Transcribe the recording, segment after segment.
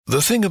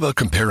The thing about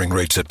comparing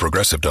rates at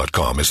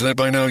Progressive.com is that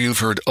by now you've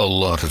heard a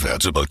lot of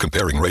ads about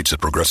comparing rates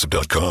at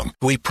Progressive.com.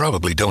 We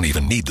probably don't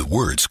even need the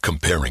words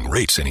comparing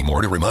rates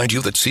anymore to remind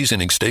you that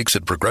seasoning steaks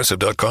at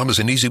Progressive.com is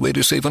an easy way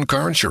to save on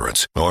car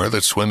insurance, or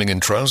that swimming in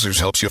trousers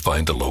helps you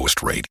find the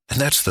lowest rate. And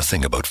that's the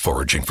thing about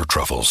foraging for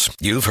truffles.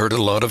 You've heard a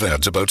lot of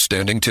ads about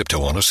standing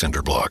tiptoe on a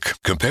cinder block.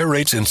 Compare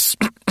rates and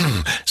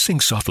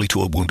sing softly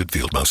to a wounded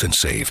field mouse and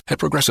save at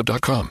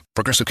Progressive.com.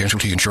 Progressive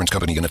Casualty Insurance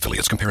Company and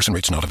Affiliates. Comparison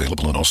rates not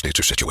available in all states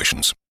or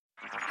situations.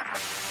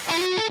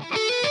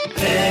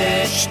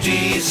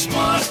 HD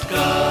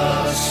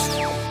Smartcast.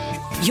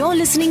 You're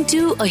listening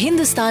to a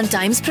Hindustan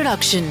Times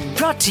production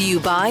brought to you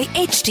by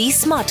HD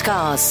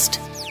Smartcast.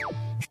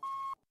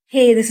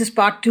 Hey, this is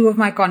part 2 of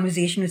my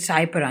conversation with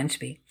Sai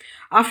Paranjpye.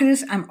 After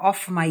this, I'm off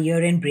for my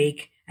year-end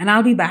break, and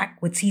I'll be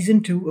back with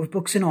season 2 of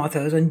Books and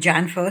Authors on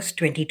Jan 1st,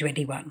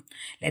 2021.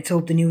 Let's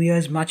hope the new year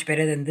is much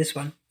better than this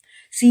one.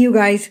 See you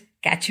guys.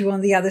 Catch you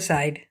on the other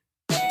side.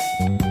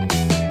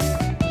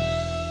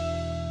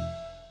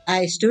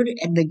 I stood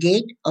at the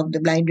gate of the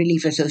Blind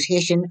Relief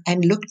Association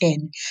and looked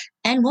in.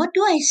 And what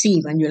do I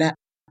see, Manjula?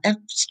 A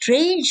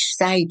strange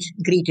sight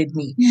greeted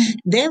me.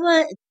 There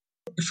were,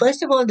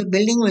 first of all, the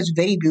building was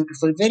very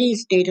beautiful, very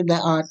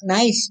state-of-the-art,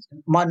 nice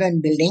modern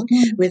building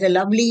with a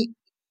lovely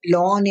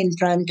lawn in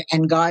front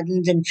and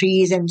gardens and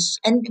trees and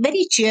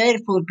very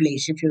cheerful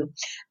place, if you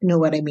know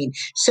what I mean.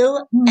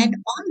 So, and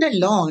on the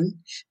lawn,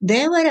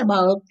 there were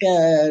about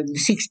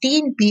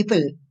 16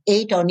 people,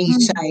 8 on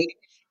each side,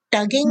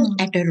 tugging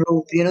at a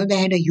rope. You know, they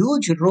had a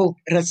huge rope,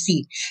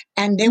 rassi,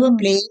 and they were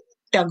playing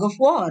tug of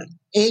war.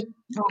 8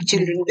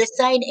 children this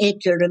side, 8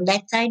 children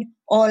that side,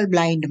 all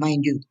blind,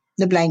 mind you,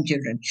 the blind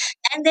children.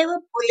 And they were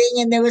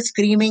pulling and they were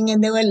screaming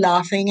and they were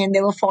laughing and they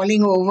were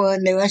falling over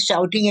and they were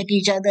shouting at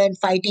each other and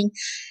fighting.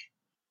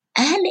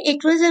 And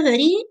it was a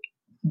very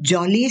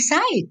jolly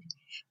sight.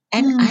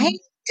 And I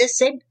just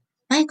said,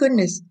 my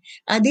goodness,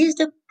 are these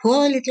the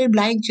poor little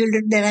blind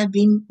children that I've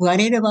been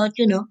worried about,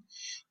 you know?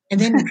 And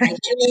then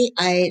gradually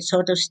I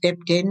sort of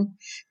stepped in,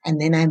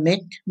 and then I met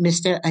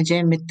Mr.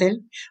 Ajay Mittal,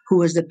 who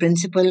was the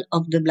principal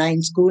of the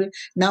blind school.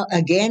 Now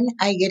again,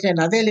 I get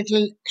another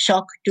little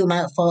shock to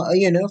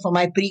for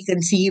my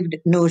preconceived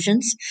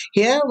notions.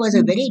 Here was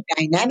a very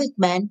dynamic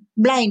man,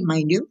 blind,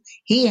 mind you.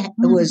 He had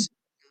no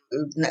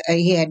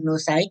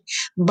sight,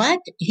 but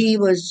he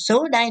was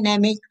so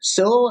dynamic,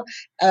 so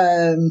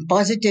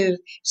positive,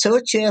 so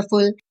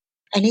cheerful,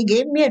 and he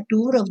gave me a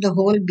tour of the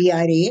whole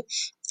BRA.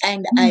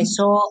 And I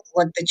saw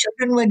what the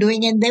children were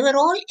doing, and they were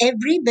all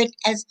every bit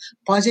as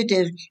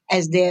positive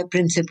as their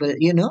principal,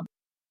 you know.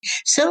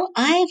 So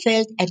I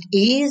felt at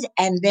ease,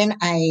 and then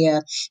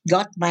I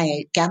got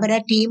my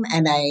camera team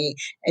and I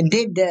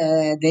did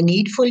the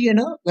needful, you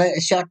know,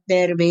 shot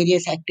their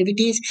various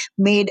activities,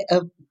 made a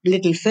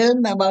little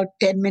film about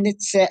 10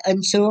 minutes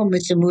and so.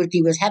 Mr.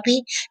 Murthy was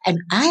happy and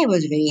I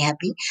was very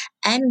happy.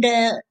 And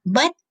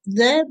but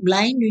the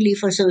Blind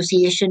Relief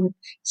Association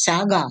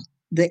saga,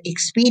 the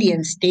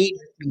experience stayed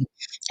with me.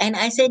 And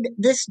I said,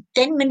 this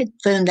 10-minute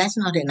film, that's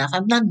not enough.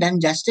 I've not done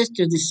justice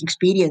to this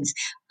experience.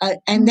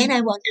 And then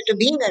I wanted to,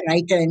 being a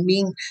writer and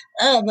being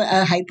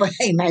a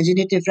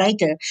hyper-imaginative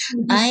writer,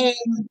 I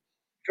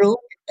wrote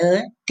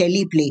a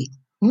teleplay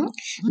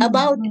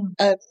about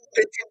a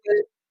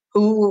principal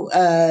who,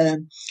 a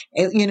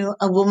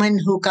woman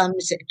who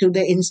comes to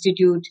the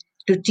institute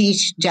to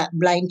teach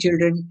blind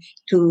children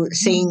to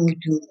sing,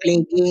 to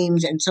play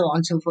games, and so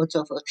on, so forth,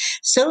 so forth.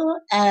 So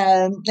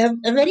a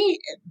very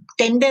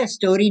tender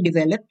story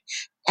developed,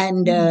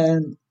 and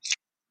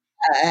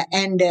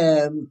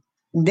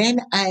then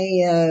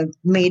I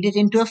made it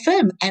into a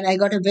film, and I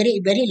got a very,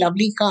 very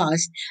lovely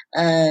cast.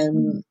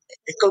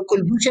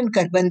 Kulbhushan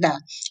Karbanda,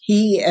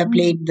 he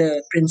played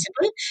the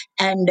principal,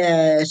 and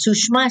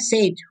Sushma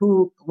Seth,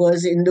 who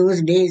was in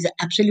those days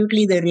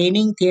absolutely the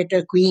reigning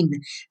theatre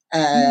queen.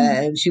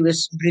 She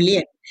was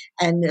brilliant.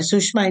 And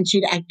Sushma, and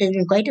she'd acted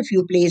in quite a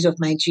few plays of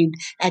mine. She'd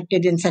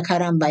acted in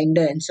Sakharam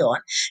Binder and so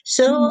on.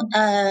 So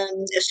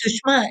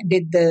Sushma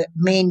did the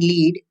main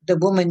lead, the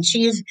woman.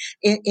 She is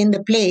in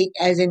the play,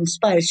 as in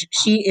Sparsh,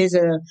 she is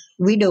a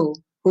widow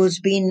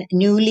who's been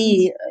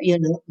newly,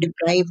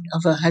 deprived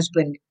of her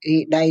husband.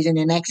 He dies in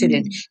an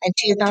accident, and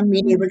she has not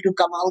been able to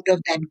come out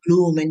of that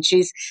gloom, and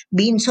she's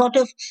been sort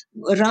of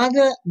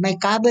rather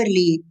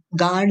macabrely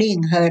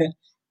guarding her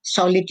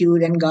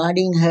solitude and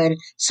guarding her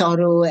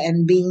sorrow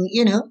and being,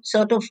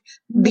 sort of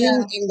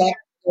being in that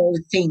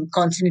thing,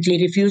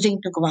 constantly refusing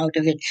to come out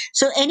of it.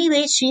 So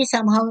anyway, she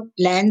somehow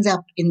lands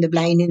up in the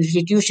blind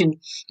institution,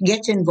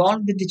 gets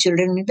involved with the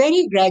children.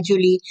 Very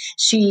gradually,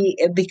 she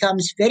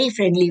becomes very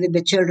friendly with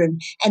the children.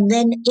 And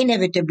then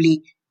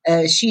inevitably,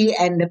 she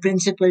and the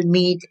principal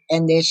meet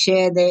and they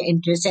share their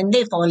interests and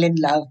they fall in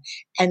love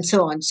and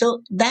so on.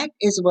 So that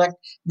is what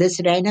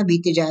this Raina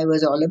Beete Jai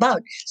was all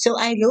about. So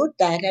I wrote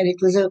that, and it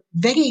was a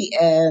very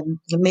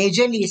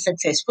majorly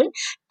successful.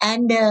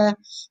 And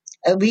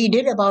we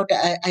did about,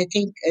 I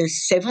think,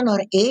 7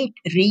 or 8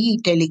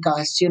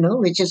 re-telecasts,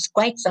 which is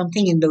quite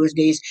something in those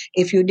days.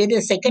 If you did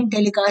a second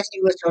telecast,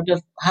 you were sort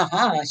of,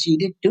 haha, she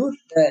did two.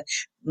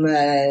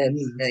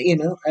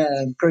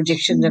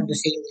 Projections of the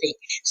same thing.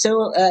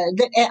 So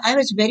I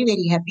was very,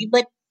 very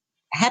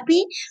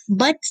happy,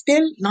 but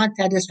still not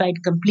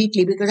satisfied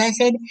completely, because I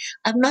said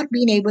I've not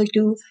been able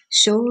to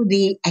show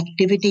the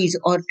activities,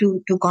 or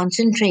to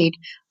concentrate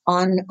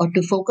on, or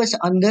to focus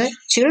on the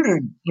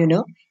children.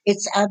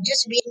 I've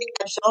just been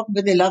absorbed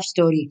with the love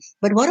story.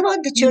 But what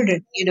about the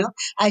children?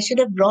 I should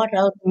have brought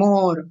out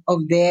more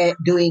of their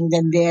doing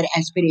than their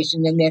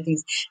aspirations and their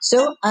things.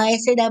 So I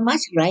said I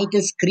must write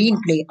a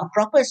screenplay, a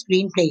proper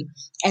screenplay,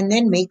 and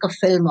then make a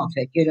film of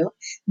it.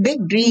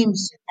 Big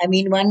dreams. I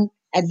mean, one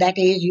at that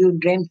age, you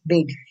dreamt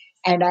big.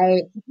 And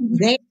I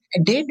then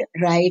did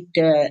write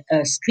a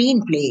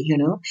screenplay,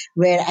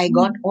 where I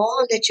got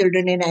all the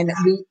children in, and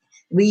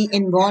we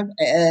involved,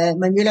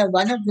 Manjula,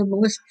 one of the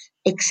most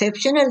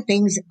exceptional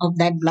things of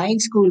that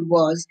blind school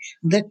was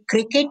the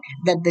cricket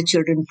that the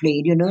children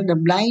played. The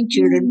blind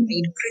children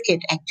played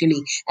cricket,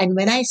 actually. And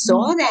when I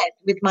saw that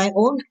with my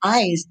own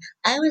eyes,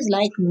 I was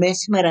like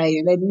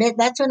mesmerized. And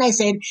that's when I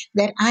said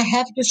that I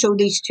have to show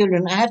these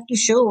children, I have to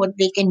show what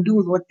they can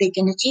do, what they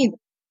can achieve.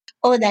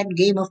 Oh, that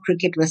game of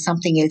cricket was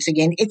something else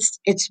again.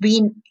 It's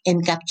been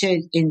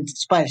encaptured in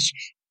Sparsh.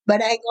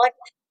 But I got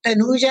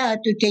Tanuja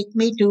to take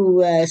me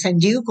to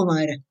Sanjeev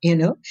Kumar.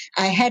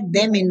 I had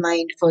them in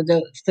mind for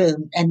the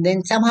film, and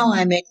then somehow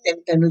I met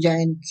them, Tanuja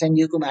and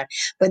Sanjeev Kumar.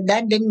 But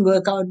that didn't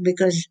work out,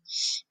 because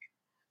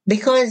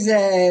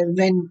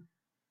when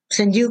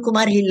Sanjeev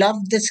Kumar, he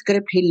loved the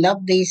script. He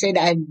said,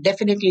 I'll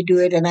definitely do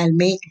it, and I'll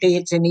make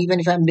dates, and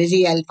even if I'm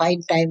busy, I'll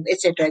find time,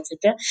 etc.,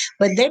 etc.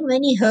 But then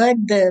when he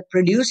heard the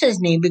producer's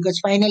name, because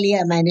finally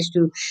I managed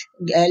to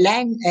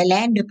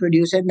land a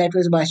producer, and that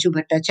was Bashu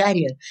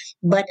Bhattacharya.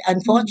 But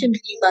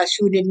unfortunately,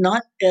 Bashu did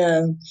not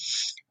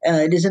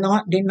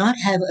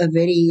have a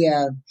very,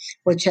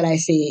 what shall I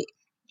say,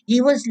 he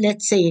was,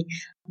 let's say,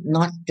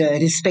 not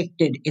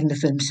respected in the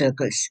film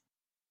circles.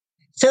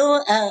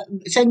 So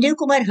Sanjeev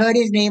Kumar heard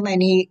his name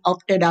and he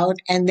opted out,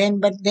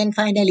 but then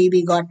finally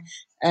we got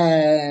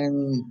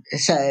Shabana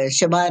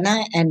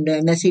and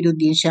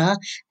Nasiruddin Shah,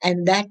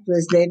 and that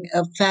was then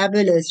a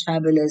fabulous,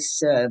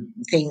 fabulous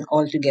thing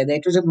altogether.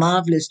 It was a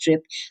marvelous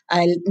trip.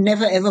 I'll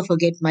never ever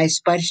forget my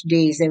Sparsh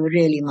days. They were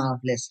really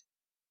marvelous.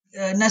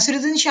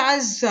 Nasiruddin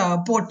Shah's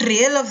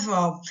portrayal of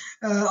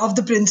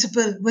the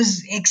principal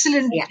was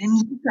excellent, Yeah.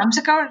 and he comes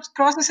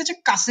across as such a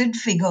cussed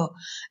figure.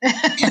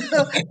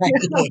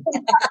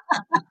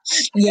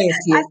 Yes,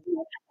 yes.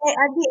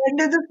 At the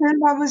end of the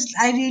film,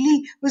 I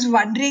really was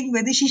wondering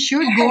whether she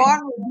should go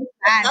on with this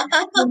man.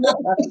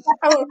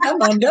 Oh,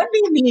 come on, don't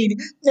be mean.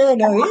 No,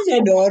 no, he's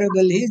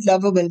adorable. He's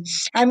lovable.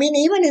 I mean,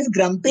 even his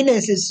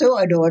grumpiness is so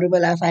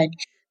adorable, I find.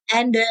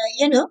 And,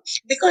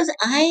 because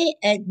I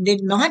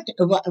did not,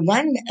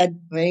 one,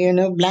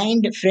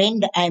 blind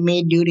friend I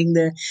made during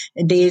the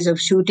days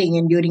of shooting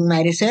and during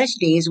my research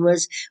days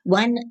was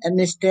one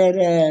Mr.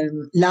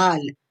 Lal.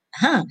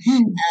 Huh.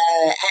 And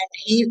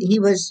he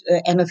was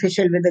an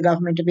official with the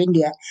government of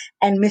India.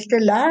 And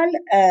Mr. Lal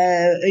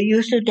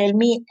used to tell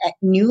me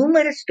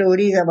numerous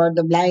stories about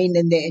the blind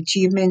and their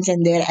achievements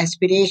and their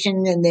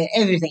aspirations and their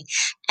everything.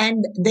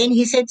 And then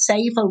he said,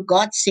 Sai, for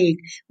God's sake,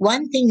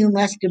 one thing you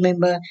must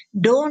remember,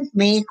 don't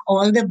make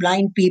all the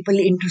blind people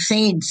into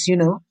saints.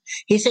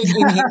 He said,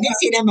 in Hindi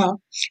cinema,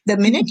 the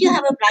minute you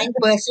have a blind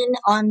person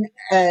on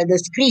the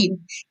screen,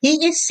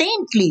 he is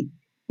saintly.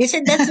 He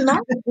said, that's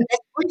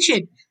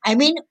bullshit. I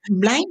mean,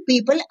 blind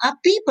people are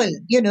people,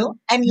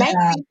 and like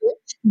Yeah. people,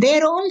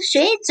 they're all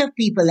shades of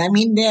people. I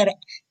mean, they're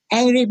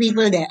angry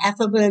people, they're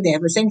affable, they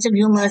have a sense of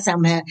humor,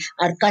 some are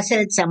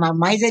cussed, some are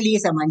miserly,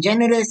 some are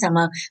generous, some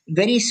are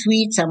very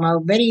sweet, some are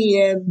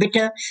very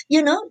bitter.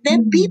 They're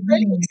people,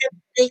 except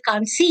they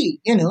can't see.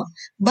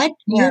 But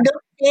Yeah. you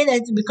don't say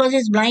that because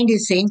it's blind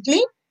is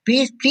saintly.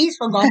 Please,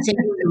 for God's sake,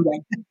 don't do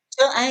that.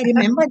 So I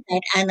remember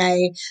that, and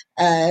I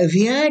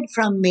veered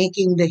from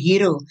making the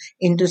hero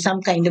into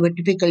some kind of a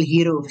typical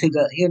hero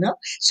figure.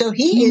 So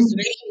he's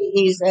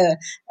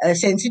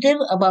sensitive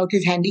about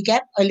his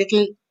handicap, a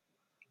little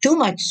too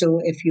much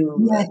so, if you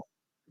Yes.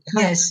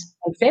 Yes.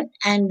 accept.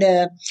 And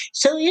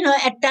so,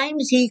 at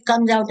times he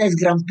comes out as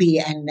grumpy,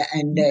 and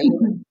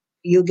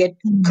you get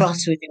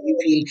cross with him. You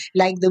feel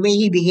like the way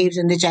he behaves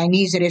in the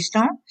Chinese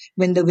restaurant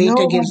when the waiter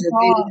No, my gives the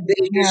God.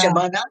 bill to Yeah.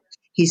 Shabana.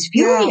 He's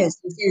Yeah. furious.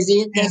 He says,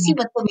 "ये Yeah. कैसी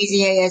बदतमीजी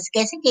है, ये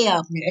कैसे किया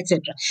आपने," etc.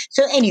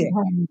 So anyway,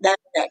 Mhm. that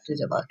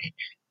is about it.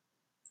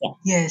 Yeah.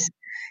 Yes.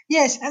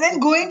 Yes. And then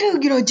going to,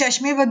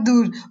 Chashme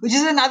Buddoor, which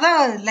is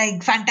another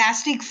like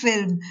fantastic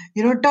film.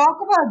 Talk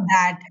about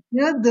that.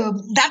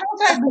 That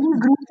also I believe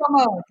grew from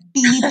a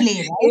TV play,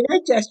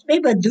 right? Chashme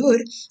Baddoor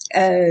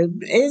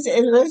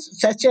it was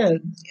such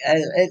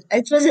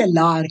it was a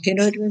lark.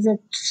 It was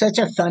such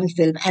a fun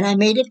film, and I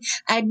made it.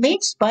 I'd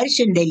made Sparsh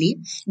in Delhi,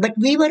 but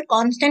we were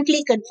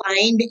constantly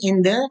confined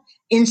in the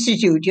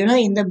institute,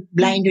 in the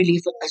Blind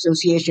Relief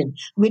Association.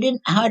 We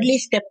didn't hardly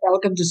step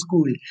out of the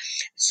school.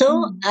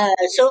 So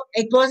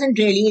it wasn't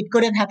really, it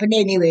could have happened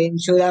anyway in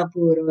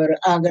Solapur or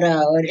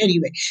Agra or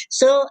anyway.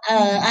 So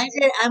I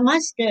said, I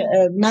must,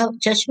 now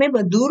Chashme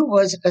Buddoor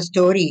was a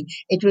story.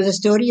 It was a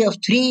story of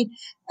three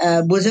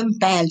bosom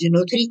pals,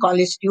 three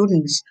college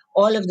students,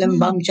 all of them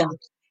bum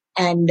chumps.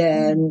 And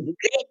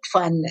great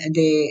fun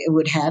they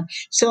would have.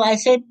 So I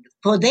said,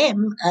 for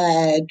them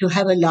to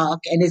have a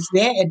lark, and it's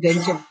their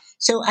adventure.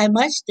 So I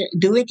must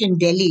do it in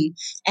Delhi,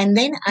 and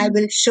then I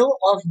will show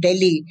off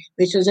Delhi,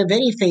 which was a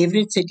very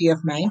favorite city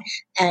of mine,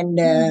 and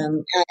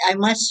I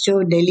must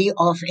show Delhi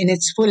off in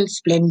its full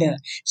splendor.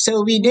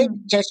 So we did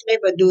Chashme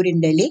Buddoor in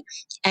Delhi,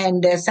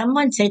 and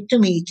someone said to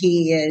me,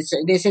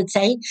 they said,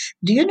 Sai,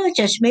 do you know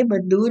Chashme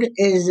Buddoor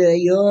is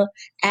your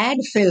ad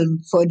film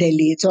for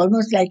Delhi? It's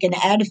almost like an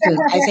ad film.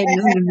 I said,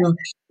 no.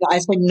 I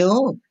said,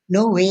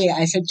 no way.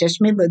 I said,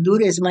 Chashme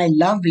Buddoor is my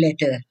love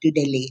letter to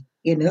Delhi.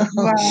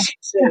 Wow.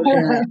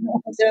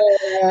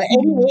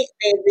 Anyway,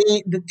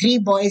 the three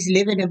boys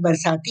live in a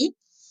barsati.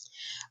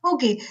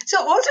 Okay, so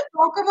also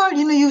talk about,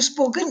 you've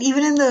spoken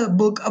even in the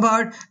book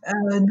about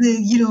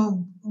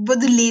but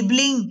the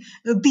labeling,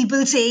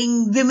 people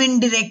saying women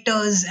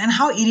directors and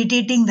how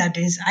irritating that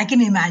is. I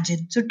can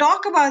imagine. So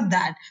talk about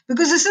that,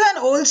 because this is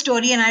an old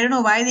story and I don't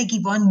know why they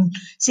keep on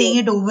saying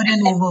it over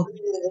and over.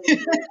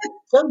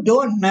 So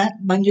don't,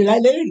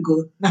 Manjula, let it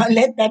go. Now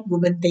let that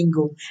woman thing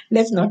go.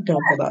 Let's not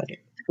talk about it.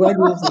 What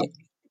do you say?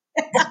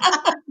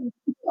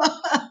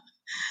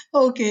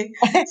 Okay,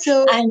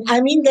 so And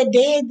I mean, the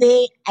day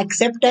they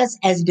accept us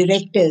as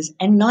directors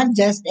and not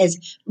just as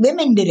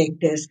women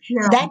directors,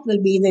 yeah, that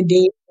will be the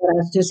day for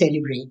us to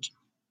celebrate.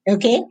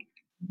 Okay?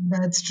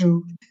 that's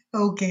true.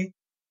 Okay.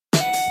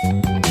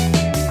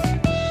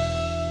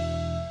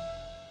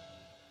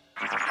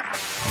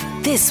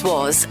 This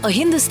was a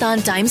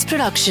Hindustan Times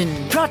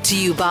production brought to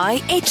you by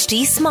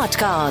HT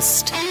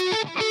Smartcast.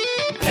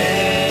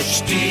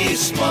 HT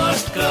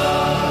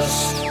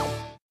Smartcast.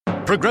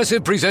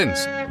 Progressive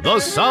presents The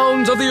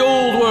Sounds of the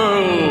Old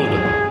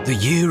World. The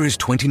year is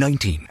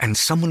 2019, and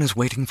someone is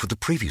waiting for the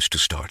previews to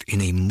start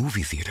in a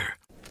movie theater.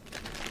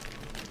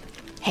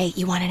 Hey,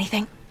 you want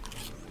anything?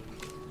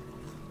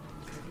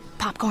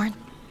 Popcorn?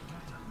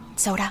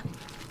 Soda?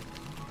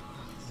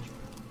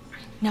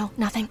 No,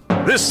 nothing?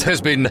 This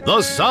has been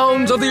The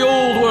Sounds of the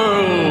Old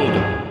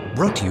World.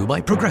 Brought to you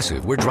by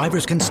Progressive, where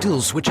drivers can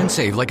still switch and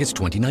save like it's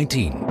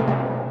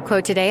 2019.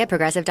 Quote today at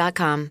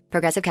Progressive.com.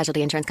 Progressive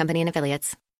Casualty Insurance Company and Affiliates.